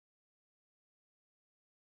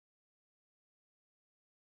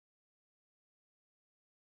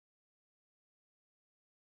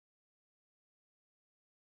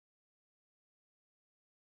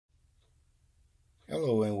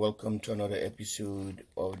Hello and welcome to another episode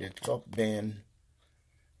of the Topband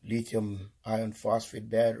lithium iron phosphate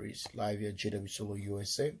batteries live here at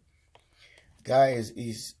jwsolarusa. Guys,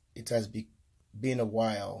 it has been a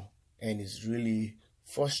while, and it's really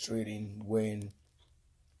frustrating when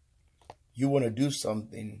you want to do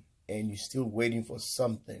something and you're still waiting for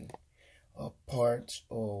something, a part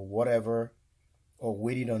or whatever, or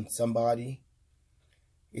waiting on somebody.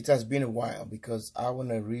 It has been a while because I want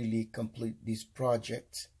to really complete this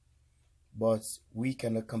project, but we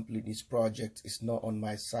cannot complete this project. It's not on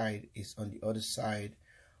my side, it's on the other side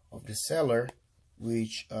of the seller,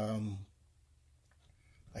 which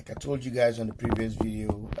like I told you guys on the previous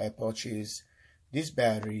video, I purchased this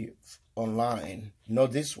battery online.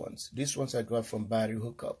 Not these ones I got from Battery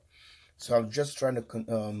Hookup. So I'm just trying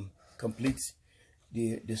to complete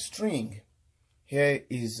the string. Here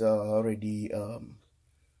is already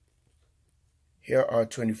here are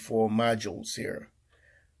 24 modules here,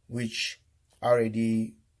 which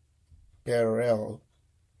already parallel.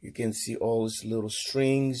 You can see all these little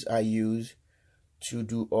strings I use to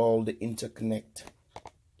do all the interconnect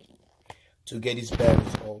to get these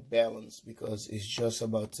batteries all balanced, because it's just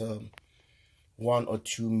about 1 or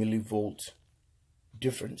 2 millivolt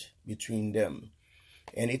different between them,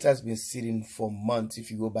 and it has been sitting for months. If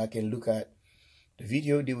you go back and look at the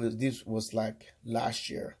video, this was like last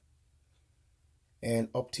year and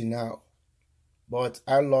up to now, but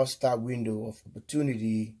I lost that window of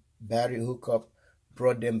opportunity. Battery Hookup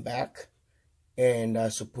brought them back, and I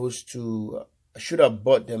should have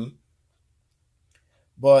bought them,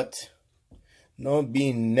 but not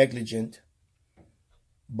being negligent,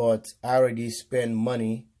 but I already spent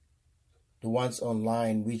money, the ones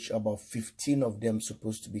online, which about 15 of them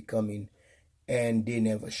supposed to be coming, and they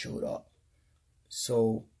never showed up.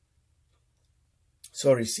 So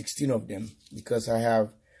sorry, 16 of them, because I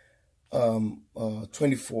have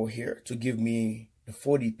 24 here to give me the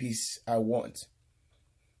 40 piece I want.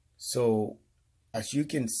 So as you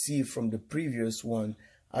can see from the previous one,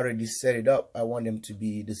 I already set it up. I want them to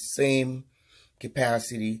be the same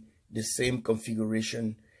capacity, the same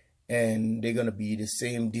configuration, and they're gonna be the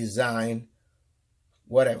same design,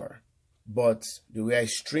 whatever. But the way I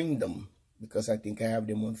string them, because I think I have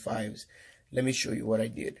them on 5s, let me show you what I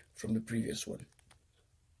did from the previous one.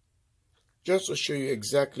 Just to show you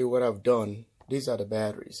exactly what I've done, these are the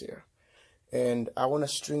batteries here, and I want to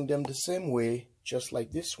string them the same way, just like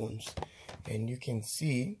this ones. And you can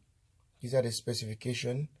see these are the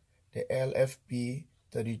specification, the LFP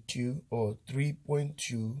 32 or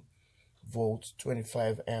 3.2 volts,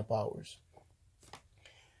 25 amp hours.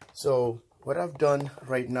 So what I've done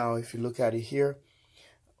right now, if you look at it here,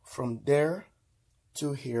 from there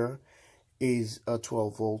to here is a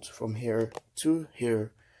 12 volts, from here to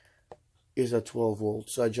here is a 12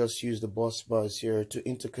 volts. So I just use the bus bars here to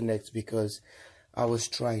interconnect, because I was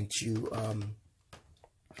trying to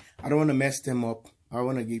I don't want to mess them up. I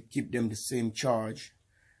want to keep them the same charge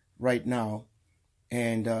right now,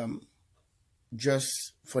 and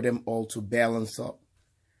just for them all to balance up.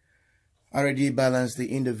 I already balanced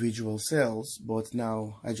the individual cells, but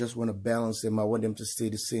now I just want to balance them. I want them to stay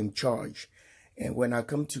the same charge, and when I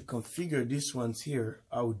come to configure these ones here,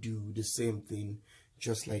 I'll do the same thing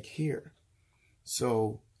just like here.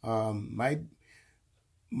 So I'm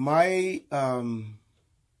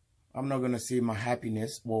not gonna say my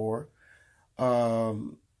happiness, or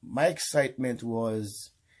my excitement was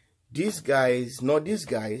these guys, not these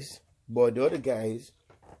guys, but the other guys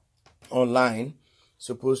online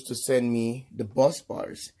supposed to send me the bus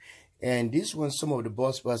bars, and this one, some of the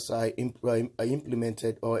bus bars I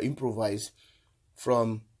implemented or improvised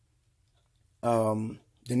from the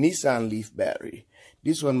Nissan Leaf battery.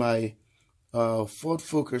 This one, my Ford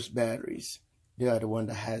Focus batteries, they are the one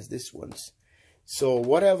that has this ones. So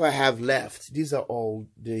whatever I have left, these are all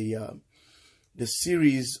the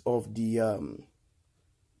series of the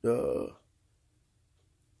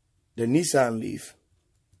Nissan Leaf.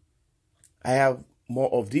 I have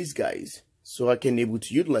more of these guys, so I can able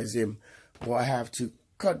to utilize them, or I have to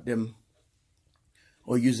cut them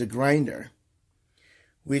or use a grinder,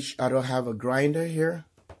 which I don't have a grinder here.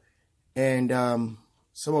 And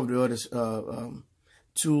some of the other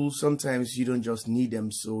tools, sometimes you don't just need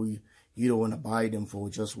them, so you don't want to buy them for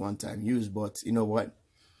just one-time use. But you know what,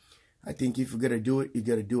 I think if you're gonna do it, you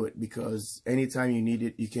gotta do it, because anytime you need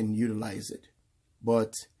it, you can utilize it.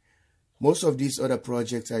 But most of these other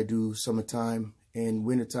projects I do summertime and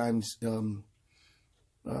winter times,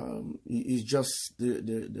 it's just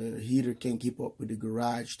the heater can't keep up with the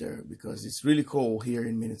garage there, because it's really cold here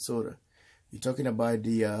in Minnesota. You're talking about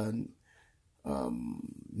the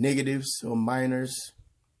negatives or minus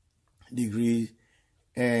degree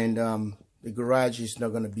and the garage is not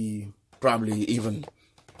going to be probably even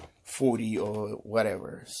 40 or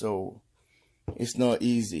whatever, so it's not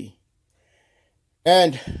easy.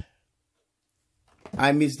 And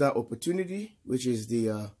I missed that opportunity, which is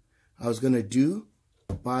the I was gonna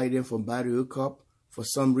buy them from battery hookup. For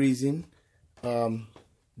some reason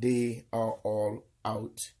they are all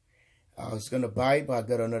out. I was gonna buy, but I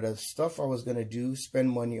got another stuff I was gonna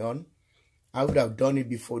spend money on. I would have done it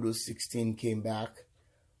before those 16 came back,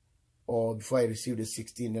 or before I received the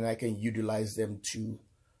 16, then I can utilize them to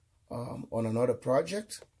on another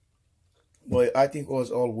project. But I think it was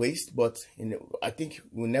all waste, but I think it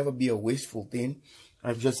will never be a wasteful thing.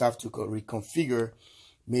 I just have to reconfigure,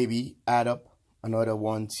 maybe add up another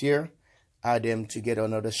ones here, add them to get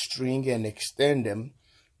another string and extend them,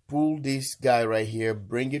 pull this guy right here,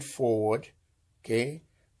 bring it forward, okay,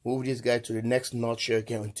 move this guy to the next notch here,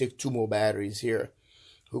 can take 2 more batteries here,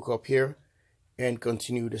 hook up here, and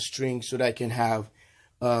continue the string so that I can have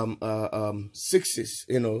 6s,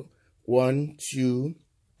 you know, 1, 2,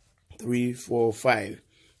 3, 4, 5.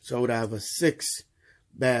 So I would have a 6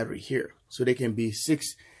 battery here, so they can be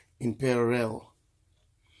 6 in parallel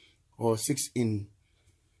or 6 in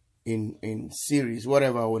series,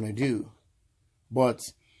 whatever I want to do. But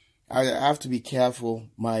I have to be careful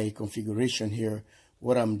my configuration here,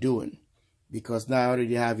 what I'm doing, because now I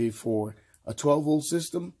already have it for a 12-volt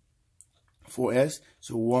system, 4S.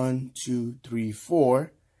 So 1, 2, 3,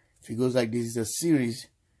 4. If it goes like this, is a series.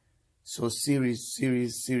 So series.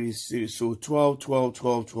 So 12, 12,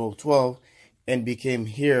 12, 12, 12, and became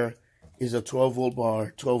here is a 12-volt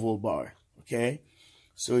bar, 12-volt bar. Okay,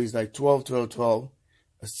 so it's like 12, 12, 12,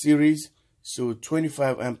 a series. So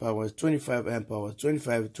 25 amp hours, 25 amp hours,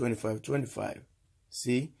 25, 25, 25.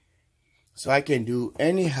 See, so I can do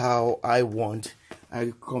anyhow I want. I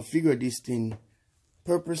configure this thing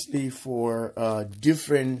purposely for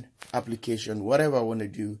different application, whatever I want to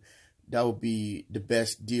do. That would be the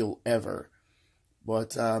best deal ever.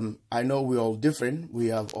 But I know we're all different. We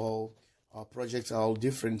have all, our projects are all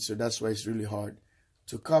different. So that's why it's really hard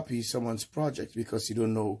to copy someone's project, because you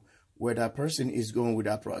don't know where that person is going with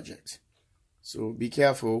that project. So be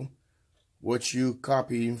careful what you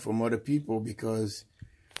copy from other people, because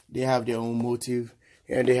they have their own motive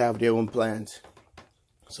and they have their own plans.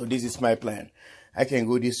 So this is my plan. I can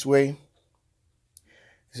go this way.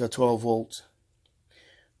 It's a 12 volt.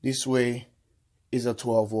 This way is a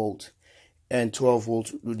 12 volt, and 12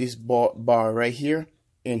 volt with this bar right here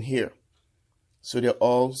and here. So they're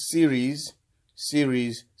all series,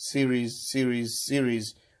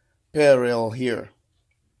 parallel here.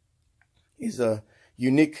 Is a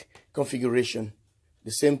unique configuration. The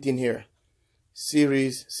same thing here.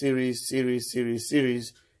 Series,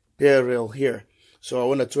 parallel here. So I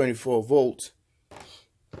want a 24 volt.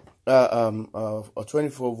 A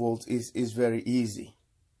 24 volt is very easy.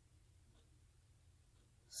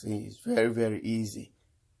 See, it's very, very easy.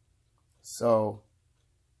 So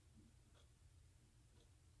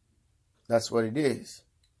that's what it is.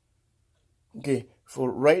 Okay, for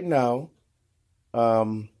right now,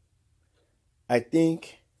 I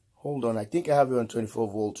think, hold on, I think I have it on 24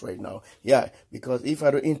 volts right now. Yeah, because if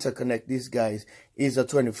I don't interconnect these guys, it's a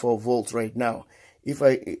 24 volts right now. If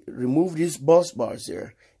I remove these bus bars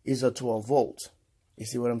here, it's a 12 volt. You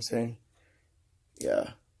see what I'm saying?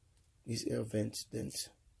 Yeah, these air vents.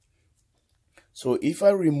 So if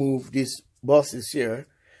I remove these buses here,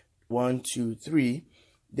 1, 2, 3,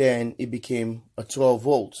 then it became a 12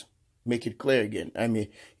 volt. Make it clear again. I mean,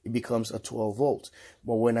 it becomes a 12 volt.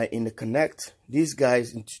 But when I interconnect these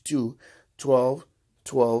guys into 2, 12,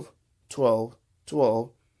 12, 12,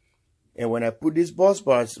 12, and when I put these bus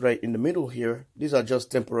bars right in the middle here, these are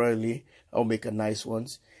just temporarily, I'll make a nice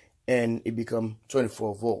ones, and it become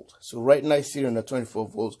 24 volt. So right now I see on a 24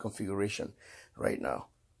 volt configuration right now,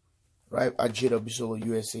 right at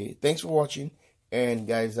jwsolarusa. Thanks for watching, and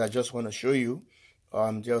guys, I just want to show you.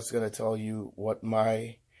 I'm just gonna tell you what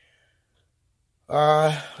my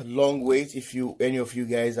long wait. If any of you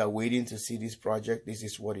guys are waiting to see this project, this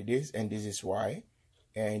is what it is, and this is why.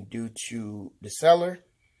 And due to the seller,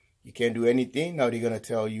 you can't do anything. Now they're gonna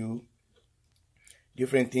tell you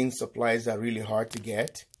different things. Supplies are really hard to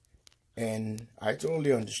get, and I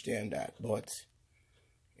totally understand that, but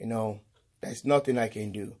you know, there's nothing I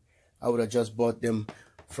can do. I would have just bought them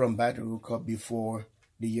from battery hookup before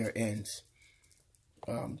the year ends,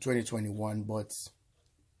 2021, but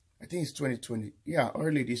I think it's 2020. Yeah,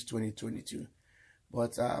 early this 2022.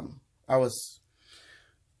 But I was,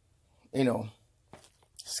 you know,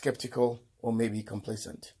 skeptical or maybe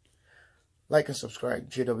complacent. Like and subscribe.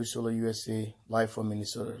 JW Solar USA, live from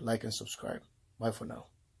Minnesota. Like and subscribe. Bye for now.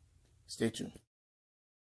 Stay tuned.